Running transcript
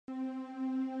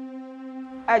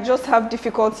I just have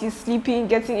difficulty sleeping,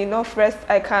 getting enough rest.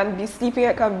 I can be sleeping,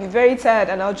 I can be very tired,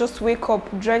 and I'll just wake up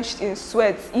drenched in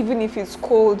sweat, even if it's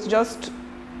cold, just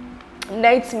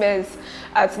nightmares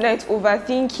at night,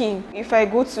 overthinking. If I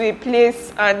go to a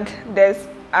place and there's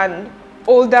an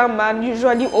older man,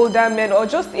 usually older men, or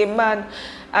just a man,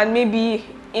 and maybe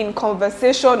in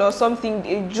conversation or something,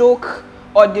 they joke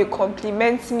or they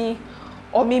compliment me,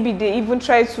 or maybe they even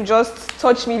try to just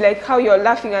touch me, like how you're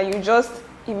laughing, and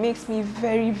it makes me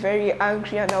very, very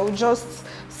angry, and I'll just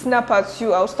snap at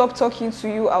you. I'll stop talking to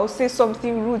you. I'll say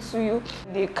something rude to you.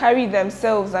 They carry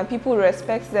themselves and people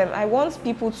respect them. I want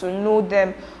people to know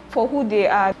them for who they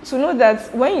are. To know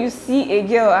that when you see a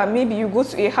girl and maybe you go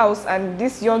to a house and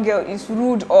this young girl is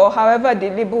rude, or however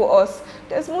they label us,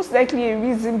 there's most likely a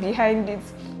reason behind it.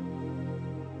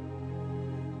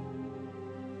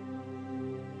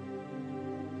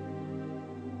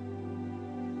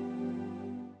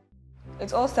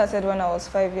 It all started when I was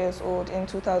 5 years old in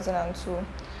 2002.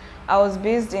 I was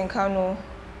based in Kano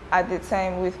at the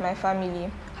time with my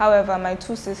family. However, my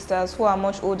two sisters, who are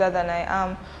much older than I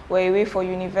am, were away for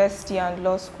university and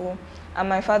law school, and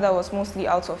my father was mostly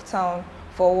out of town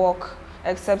for work,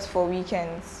 except for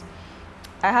weekends.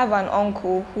 I have an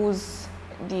uncle who's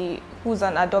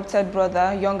an adopted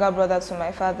brother, younger brother to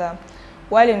my father.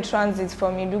 While in transit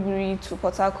from Maiduguri to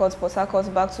Port Harcourt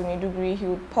back to Maiduguri, he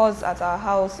would pause at our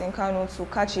house in Kano to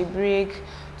catch a break,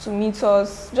 to meet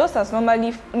us, just as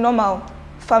normal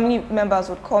family members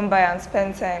would come by and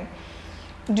spend time.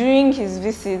 During his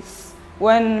visits,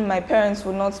 when my parents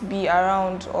would not be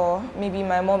around, or maybe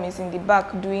my mom is in the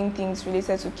back doing things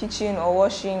related to kitchen or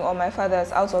washing, or my father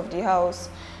is out of the house,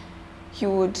 he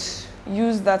would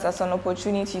use that as an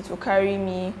opportunity to carry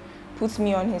me, put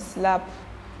me on his lap,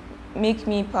 make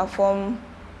me perform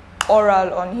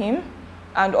oral on him,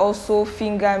 and also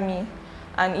finger me.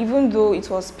 And even though it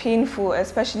was painful,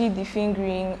 especially the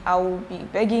fingering, I would be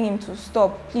begging him to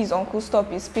stop. Please, uncle, stop,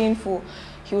 it's painful.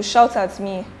 He would shout at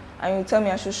me and he would tell me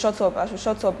I should shut up,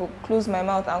 would close my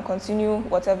mouth and continue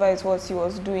whatever it was he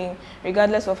was doing,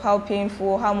 regardless of how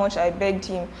painful, how much I begged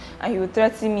him. And he would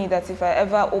threaten me that if I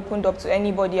ever opened up to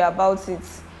anybody about it,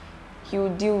 he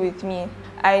would deal with me.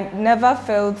 I never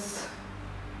felt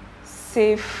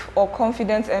safe or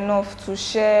confident enough to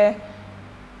share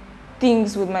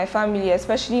things with my family,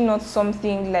 especially not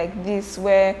something like this,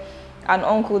 where an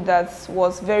uncle that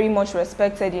was very much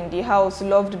respected in the house,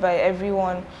 loved by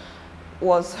everyone,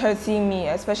 was hurting me,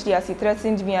 especially as he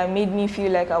threatened me and made me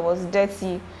feel like I was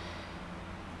dirty.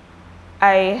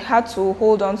 I had to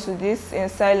hold on to this in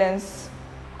silence.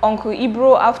 Uncle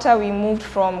Ibro, after we moved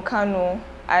from Kano,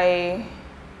 I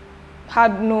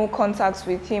had no contact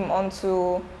with him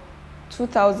until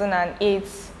 2008.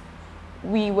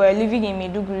 We were living in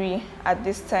Maiduguri at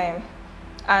this time,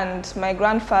 and my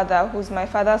grandfather, who's my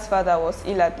father's father, was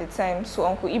ill at the time, so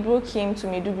Uncle Ibro came to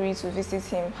Maiduguri to visit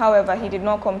him. However, he did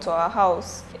not come to our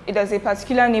house. There's a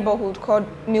particular neighborhood called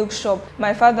Milk Shop.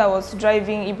 My father was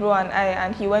driving Ibro and I,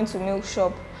 and he went to Milk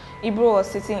Shop. Ibro was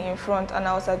sitting in front and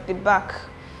I was at the back.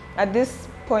 At this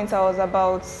point, I was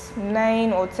about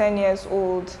 9 or 10 years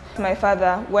old. My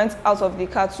father went out of the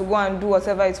car to go and do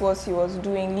whatever it was he was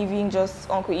doing, leaving just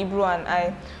Uncle Ibro and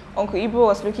I. Uncle Ibro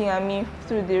was looking at me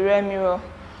through the rear mirror,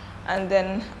 and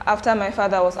then after my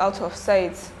father was out of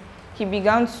sight, he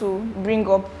began to bring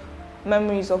up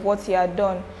memories of what he had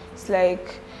done. It's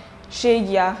like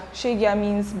Shegia. Shegia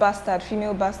means bastard,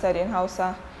 female bastard in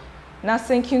Hausa. Na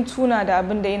senkin tuna da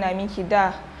abin da yana miki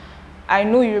da. I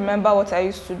know you remember what I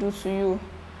used to do to you.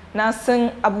 Na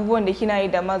san abubuwan da kina yi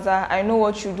da maza. I know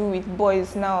what you do with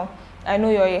boys now. I know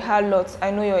you're a harlot.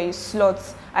 I know you're a slut.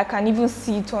 I can even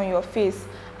see it on your face.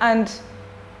 And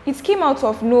it came out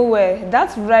of nowhere.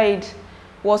 That ride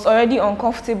was already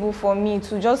uncomfortable for me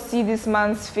to just see this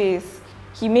man's face.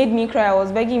 He made me cry. I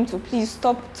was begging him to please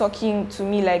stop talking to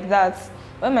me like that.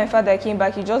 When my father came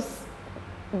back, he just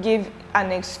gave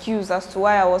an excuse as to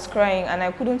why I was crying, and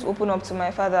I couldn't open up to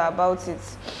my father about it.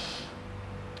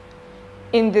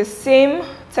 In the same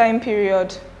time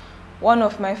period, one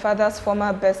of my father's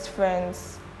former best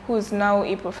friends, who is now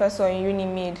a professor in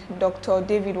UNIMED, Dr.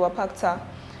 David Wapakta,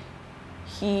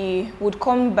 he would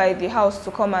come by the house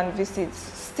to come and visit.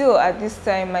 Still at this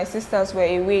time, my sisters were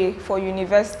away for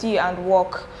university and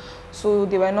work, so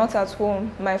they were not at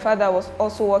home. My father was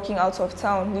also working out of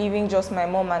town, leaving just my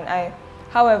mom and I.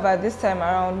 However, this time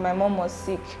around, my mom was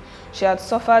sick. She had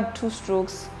suffered 2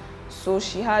 strokes, so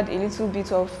she had a little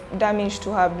bit of damage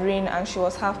to her brain and she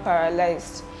was half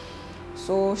paralyzed.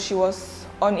 So she was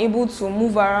unable to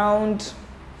move around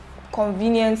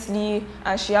conveniently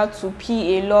and she had to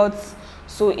pee a lot.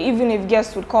 So even if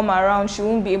guests would come around, she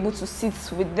won't be able to sit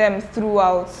with them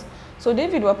throughout. So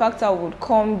David Wapakta would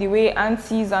come the way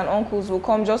aunties and uncles would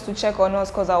come just to check on us,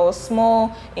 because I was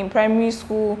small in primary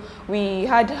school. We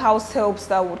had house helps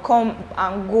that would come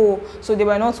and go, so they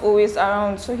were not always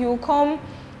around. So he would come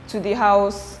to the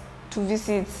house to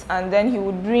visit, and then he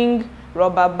would bring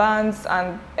rubber bands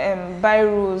and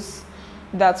biros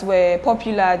that were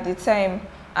popular at the time,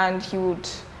 and he would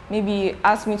maybe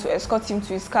ask me to escort him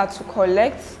to his car to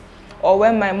collect, or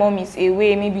when my mom is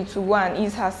away, maybe to go and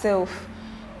ease herself,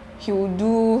 he would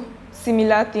do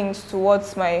similar things to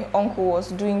what my uncle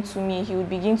was doing to me. He would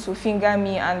begin to finger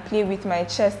me and play with my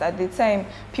chest. At the time,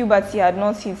 puberty had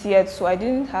not hit yet, so I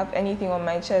didn't have anything on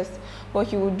my chest, but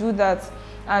he would do that.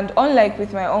 And unlike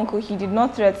with my uncle, he did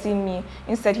not threaten me.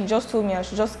 Instead, he just told me I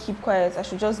should just keep quiet, I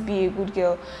should just be a good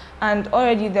girl. And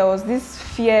already there was this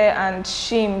fear and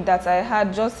shame that I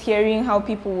had just hearing how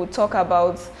people would talk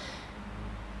about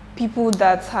people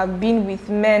that have been with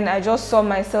men. I just saw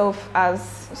myself as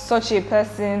such a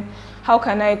person. How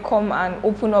can I come and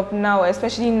open up now,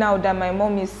 especially now that my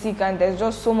mom is sick and there's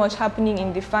just so much happening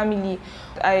in the family?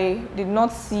 I did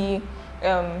not see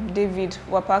David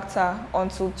Wapakta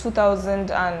until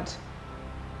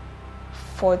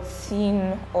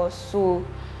 2014 or so.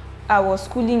 I was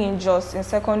schooling in Jos, in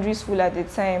secondary school at the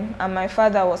time, and my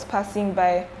father was passing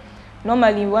by.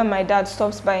 Normally, when my dad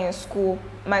stops by in school,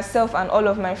 myself and all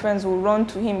of my friends will run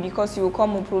to him because he will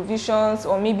come with provisions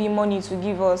or maybe money to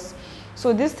give us.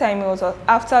 So this time it was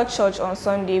after church on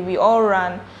Sunday. We all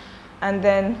ran, and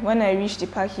then when I reached the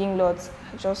parking lot,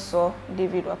 I just saw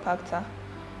David Wapakta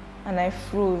and I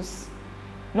froze.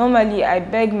 Normally, I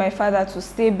begged my father to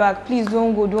stay back, please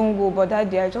don't go, but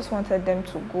that day I just wanted them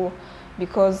to go,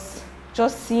 because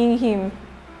just seeing him,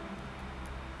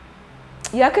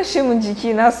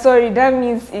 sorry, that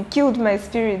means it killed my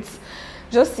spirit.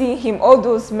 Just seeing him, all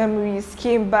those memories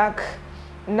came back.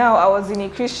 Now I was in a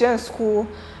Christian school.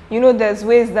 You know, there's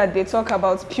ways that they talk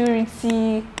about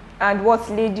purity and what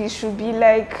ladies should be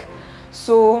like.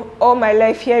 So all my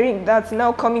life hearing that,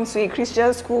 now coming to a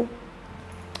Christian school,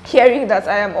 hearing that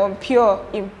I am impure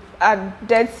and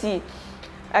dirty,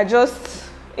 it just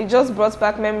brought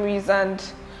back memories, and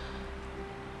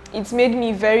it made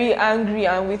me very angry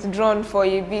and withdrawn for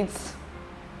a bit.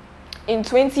 In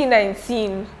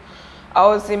 2019, I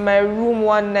was in my room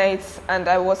one night and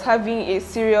I was having a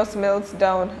serious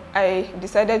meltdown. I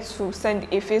decided to send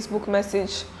a Facebook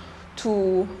message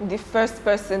to the first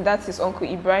person, that is Uncle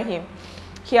Ibrahim.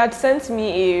 He had sent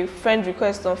me a friend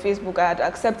request on Facebook. I had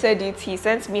accepted it. He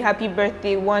sent me happy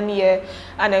birthday 1 year,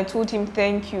 and I told him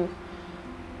thank you.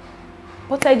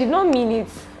 But I did not mean it.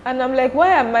 And I'm like, why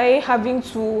am I having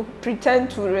to pretend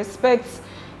to respect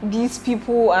these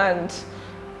people and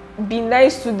be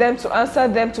nice to them, to answer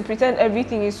them, to pretend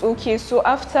everything is okay? So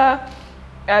after I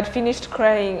had finished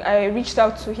crying, I reached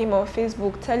out to him on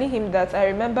Facebook, telling him that I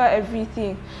remember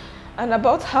everything and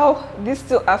about how this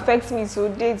still affects me to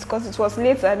date, because it was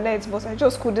late at night, but I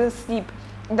just couldn't sleep.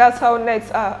 That's how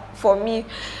nights are for me.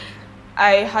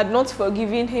 I had not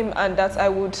forgiven him, and that I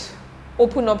would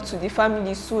open up to the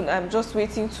family soon. I'm just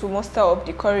waiting to muster up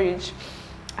the courage.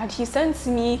 And he sent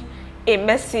me a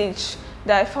message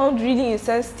that I found really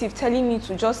insensitive, telling me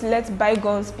to just let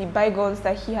bygones be bygones,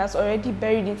 that he has already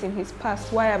buried it in his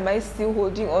past. Why am I still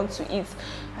holding on to it?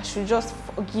 I should just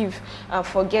forgive and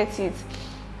forget it.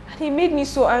 And he made me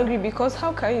so angry, because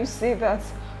how can you say that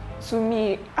to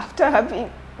me after having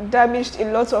damaged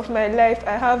a lot of my life?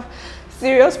 I have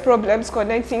serious problems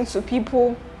connecting to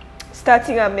people,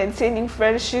 starting and maintaining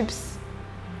friendships.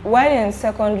 While in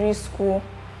secondary school,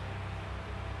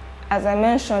 as I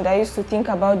mentioned, I used to think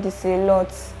about this a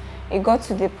lot. It got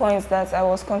to the point that I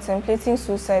was contemplating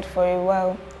suicide for a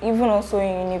while. Even also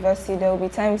in university, there will be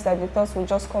times that the thoughts will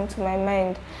just come to my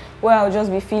mind, where I'll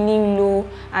just be feeling low,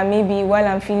 and maybe while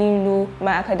I'm feeling low,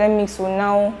 my academics will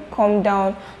now come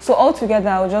down. So altogether,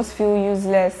 I'll just feel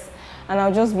useless, and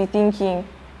I'll just be thinking.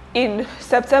 In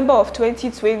September of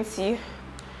 2020,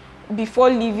 before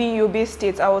leaving Yobe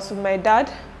State, I was with my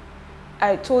dad.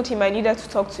 I told him I needed to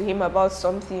talk to him about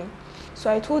something.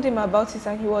 So I told him about it,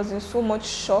 and he was in so much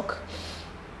shock.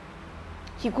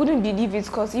 He couldn't believe it,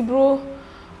 because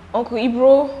Uncle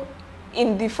Ibro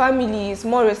in the family is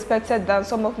more respected than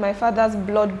some of my father's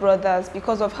blood brothers,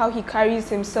 because of how he carries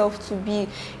himself to be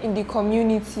in the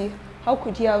community. How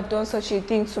could he have done such a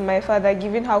thing to my father,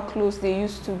 given how close they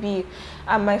used to be?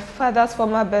 And my father's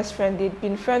former best friend, they'd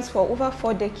been friends for over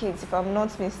 4 decades, if I'm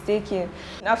not mistaken.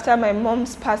 After my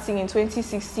mom's passing in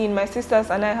 2016, my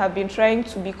sisters and I have been trying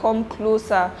to become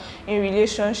closer in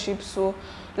relationships. So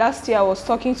Last year I was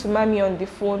talking to mommy on the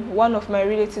phone. One of my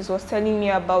relatives was telling me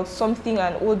about something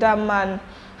an older man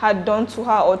had done to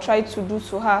her or tried to do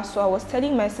to her. So I was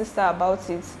telling my sister about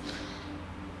it.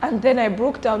 And then I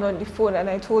broke down on the phone and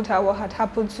I told her what had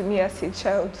happened to me as a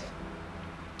child.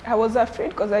 I was afraid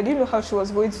because I didn't know how she was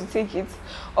going to take it.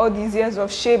 All these years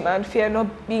of shame and fear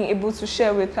not being able to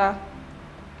share with her.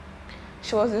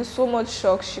 She was in so much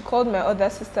shock. She called my other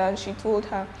sister and she told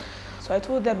her. So I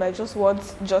told them I just want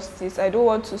justice. I don't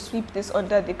want to sweep this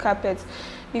under the carpet,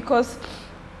 because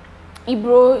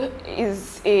Ibro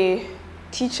is a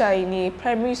teacher in a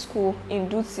primary school in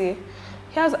Dutse.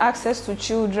 He has access to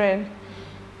children.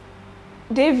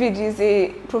 David is a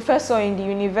professor in the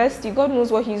university. God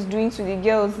knows what he's doing to the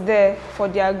girls there for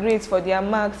their grades, for their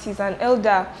marks. He's an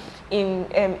elder in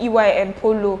EY and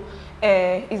Polo,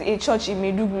 is a church in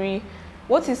Maiduguri.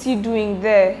 What is he doing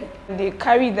there? They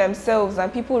carry themselves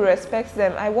and people respect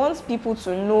them. I want people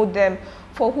to know them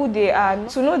for who they are.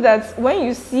 To know that when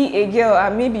you see a girl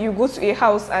and maybe you go to a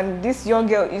house and this young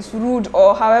girl is rude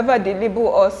or however they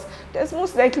label us, there's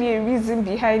most likely a reason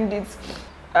behind it.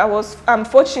 I'm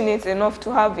fortunate enough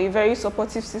to have a very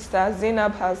supportive sister.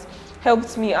 Zainab has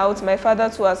helped me out. My father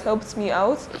too has helped me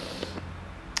out.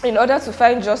 In order to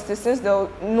find justice, since there were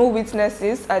no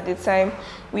witnesses at the time,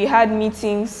 we had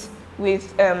meetings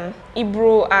with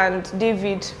Ibro and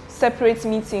David, separate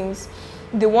meetings.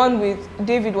 The one with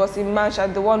David was in March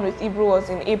and the one with Ibro was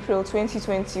in April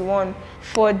 2021.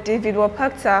 For David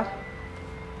Wapakta,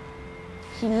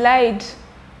 he lied.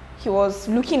 He was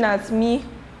looking at me,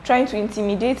 trying to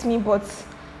intimidate me, but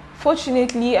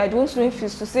fortunately, I don't know if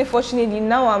it's to say fortunately,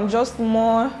 now I'm just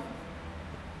more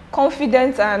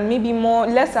confident and maybe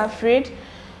less afraid.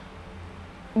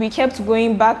 We kept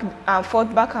going back and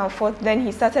forth. Then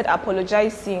he started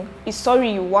apologizing. Is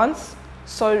sorry you want?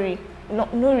 Sorry.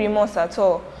 No remorse at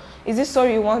all. Is this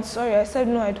sorry you want? Sorry. I said,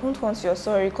 no, I don't want your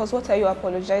sorry, because what are you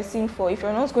apologizing for? If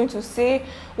you're not going to say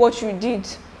what you did,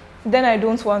 then I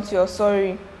don't want your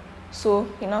sorry. So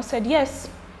he now said, yes,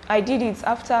 I did it.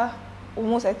 After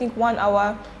almost, I think, 1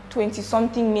 hour,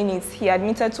 20-something minutes, he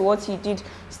admitted to what he did.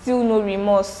 Still no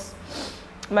remorse.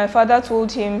 My father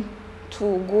told him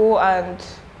to go and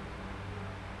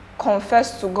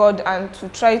confess to God and to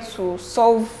try to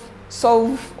solve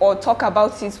or talk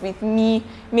about it with me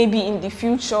maybe in the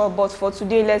future, but for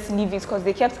today let's leave it, because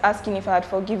they kept asking if I had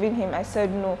forgiven him. I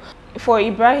said no. For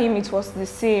Ibrahim it was the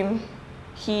same.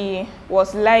 He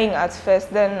was lying at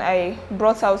first. Then I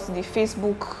brought out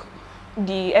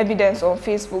the evidence on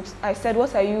Facebook. I said,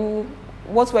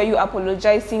 what were you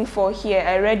apologizing for here?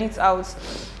 I read it out.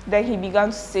 Then he began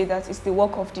to say that it's the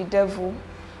work of the devil.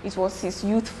 It was his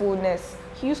youthfulness.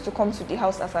 He used to come to the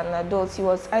house as an adult. He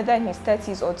was either in his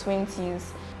 30s or 20s.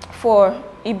 For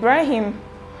Ibrahim,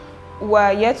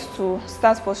 we're yet to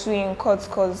start pursuing courts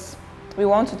because we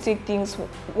want to take things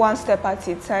one step at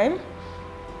a time.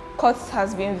 Courts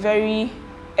has been very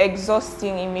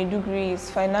exhausting in Maiduguri. It's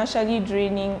financially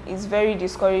draining. It's very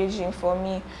discouraging for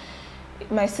me.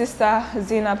 My sister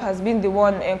Zainab has been the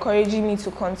one encouraging me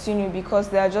to continue, because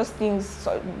there are just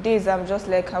days I'm just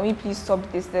like, can we please stop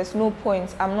this? There's no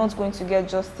point. I'm not going to get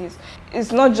justice.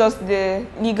 It's not just the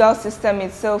legal system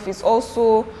itself, it's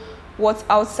also what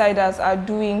outsiders are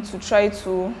doing to try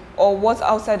to, or what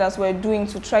outsiders were doing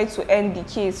to try to end the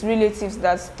case. Relatives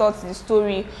that thought the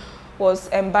story was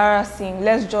embarrassing,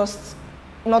 let's just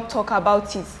not talk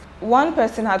about it. One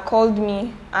person had called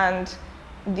me and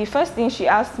the first thing she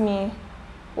asked me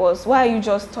was, why are you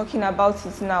just talking about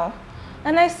it now?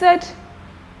 And I said,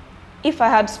 if I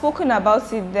had spoken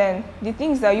about it then, the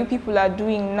things that you people are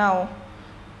doing now,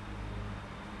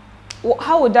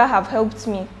 how would that have helped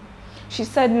me? She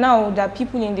said, now that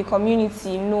people in the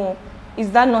community know,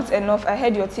 is that not enough? I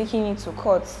heard you're taking it to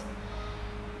court.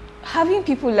 Having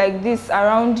people like this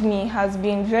around me has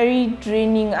been very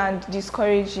draining and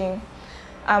discouraging.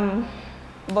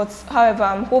 But however,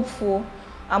 I'm hopeful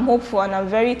and I'm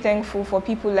very thankful for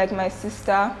people like my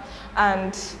sister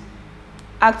and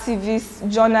activists,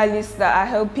 journalists that are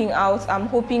helping out. I'm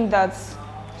hoping that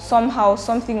somehow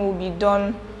something will be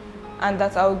done and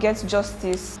that I'll get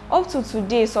justice. Up to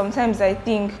today, sometimes I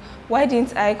think, why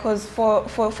didn't I? Because for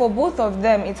both of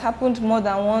them, it happened more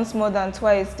than once, more than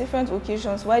twice, different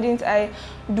occasions. Why didn't I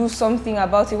do something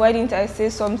about it? Why didn't I say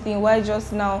something? Why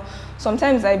just now?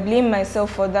 Sometimes I blame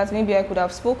myself for that. Maybe I could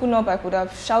have spoken up, I could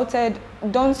have shouted,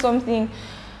 done something.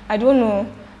 I don't know.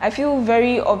 I feel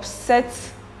very upset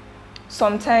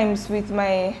sometimes with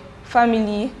my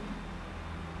family.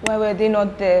 Why were they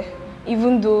not there?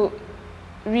 Even though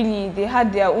really they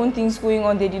had their own things going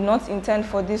on, they did not intend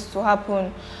for this to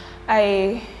happen.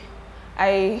 I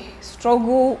I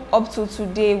struggle up to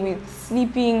today with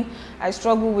sleeping. I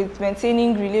struggle with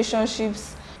maintaining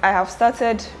relationships. I have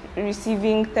started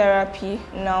receiving therapy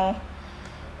now.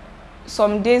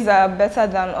 Some days are better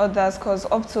than others because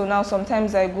up till now,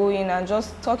 sometimes I go in and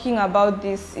just talking about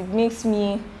this, it makes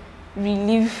me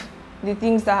relive the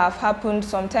things that have happened.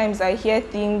 Sometimes I hear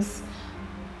things,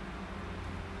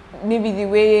 maybe the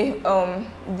way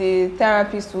the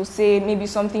therapist will say, maybe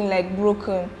something like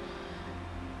broken.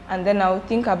 And then I'll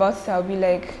think about it, I'll be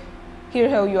like,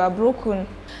 Hirhyel, you are broken.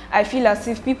 I feel as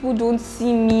if people don't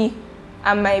see me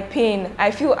and my pain.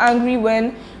 I feel angry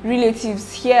when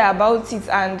relatives hear about it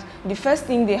and the first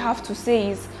thing they have to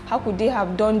say is, how could they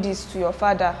have done this to your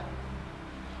father?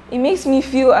 It makes me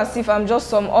feel as if I'm just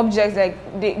some object,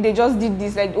 like they just did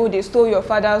this, like, oh, they stole your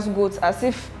father's goats, as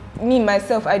if me,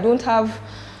 myself, I don't have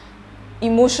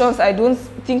emotions, I don't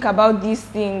think about these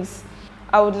things.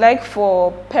 I would like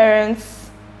for parents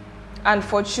and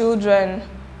for children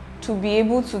to be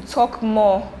able to talk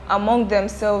more among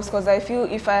themselves, because I feel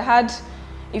if I had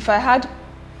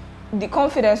the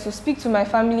confidence to speak to my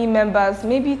family members,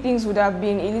 maybe things would have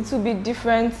been a little bit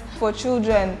different. For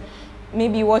children,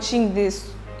 maybe watching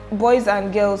this, boys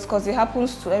and girls, because it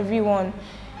happens to everyone.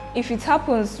 If it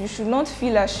happens, you should not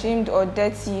feel ashamed or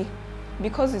dirty,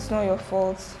 because it's not your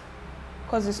fault.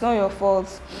 Because it's not your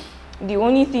fault. The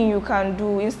only thing you can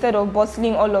do, instead of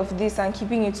bottling all of this and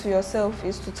keeping it to yourself,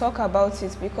 is to talk about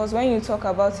it, because when you talk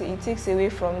about it, it takes away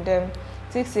from them.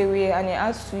 It takes away and it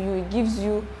adds to you, it gives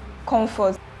you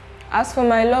comfort. As for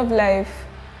my love life,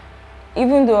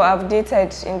 even though I've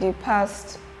dated in the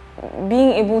past,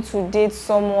 being able to date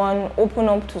someone, open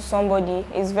up to somebody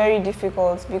is very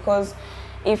difficult, because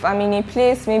if I'm in a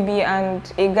place maybe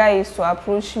and a guy is to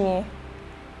approach me,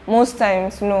 most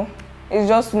times, no. It's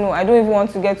just no, I don't even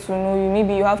want to get to know you.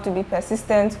 Maybe you have to be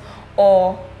persistent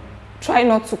or try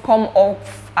not to come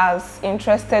off as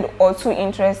interested or too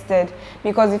interested.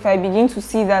 Because if I begin to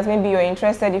see that maybe you're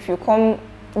interested, if you come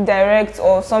direct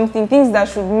or something, things that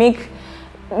should make,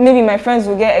 maybe my friends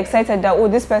will get excited that, oh,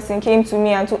 this person came to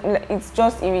me, and it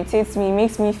just irritates me. It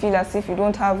makes me feel as if you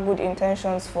don't have good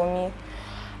intentions for me.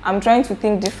 I'm trying to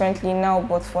think differently now,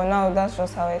 but for now, that's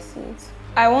just how I see it.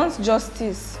 I want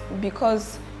justice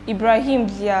because Ibrahim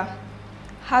Dia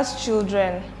has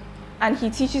children and he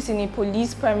teaches in a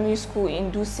police primary school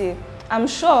in Dutse. I'm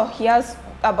sure he has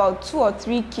about 2 or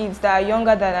 3 kids that are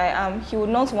younger than I am. He would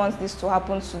not want this to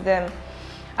happen to them.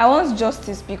 I want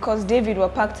justice because David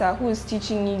Wapakta, who is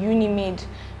teaching in Unimed,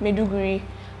 Meduguri,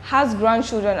 has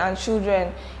grandchildren and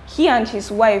children. He and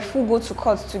his wife, who go to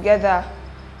court together,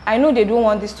 I know they don't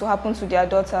want this to happen to their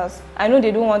daughters. I know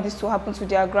they don't want this to happen to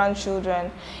their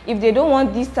grandchildren. If they don't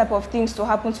want these type of things to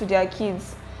happen to their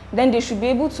kids, then they should be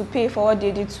able to pay for what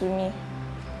they did to me.